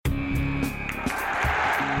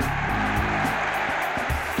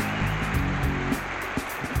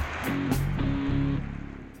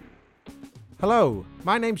Hello,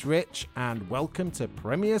 my name's Rich and welcome to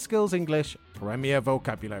Premier Skills English Premier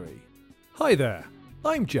Vocabulary. Hi there,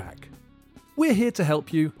 I'm Jack. We're here to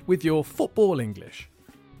help you with your football English.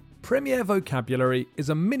 Premier Vocabulary is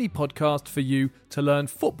a mini podcast for you to learn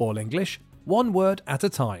football English one word at a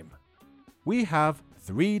time. We have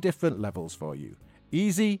 3 different levels for you: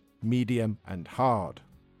 easy, medium and hard.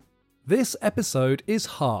 This episode is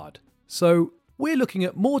hard, so we're looking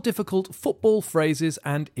at more difficult football phrases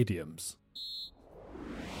and idioms.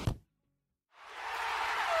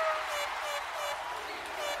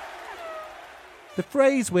 The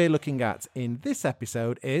phrase we're looking at in this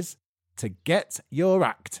episode is to get your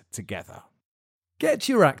act together. Get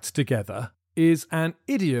your act together is an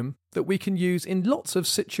idiom that we can use in lots of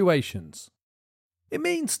situations. It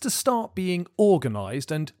means to start being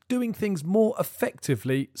organised and doing things more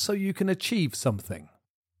effectively so you can achieve something.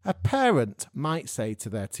 A parent might say to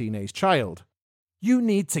their teenage child, "You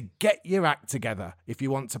need to get your act together if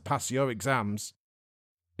you want to pass your exams."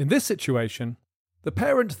 In this situation, the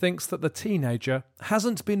parent thinks that the teenager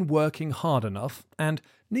hasn't been working hard enough and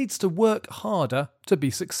needs to work harder to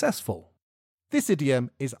be successful. This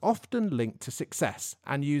idiom is often linked to success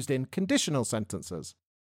and used in conditional sentences.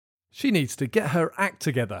 She needs to get her act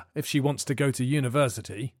together if she wants to go to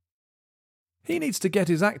university. He needs to get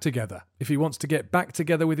his act together if he wants to get back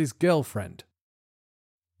together with his girlfriend.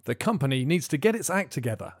 The company needs to get its act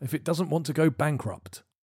together if it doesn't want to go bankrupt.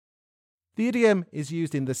 The idiom is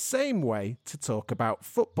used in the same way to talk about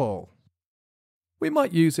football. We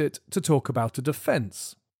might use it to talk about a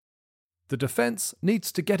defence. The defence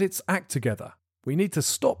needs to get its act together. We need to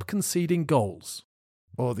stop conceding goals.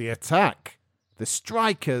 Or the attack. The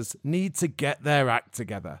strikers need to get their act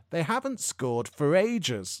together. They haven't scored for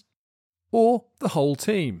ages. Or the whole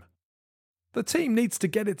team. The team needs to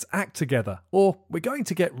get its act together, or we're going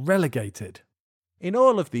to get relegated. In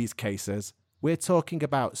all of these cases, we're talking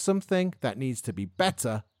about something that needs to be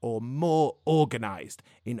better or more organised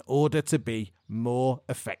in order to be more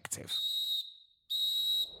effective.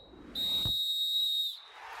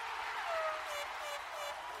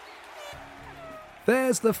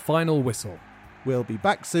 There's the final whistle. We'll be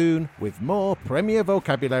back soon with more Premier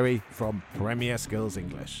Vocabulary from Premier Skills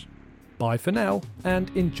English. Bye for now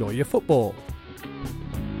and enjoy your football.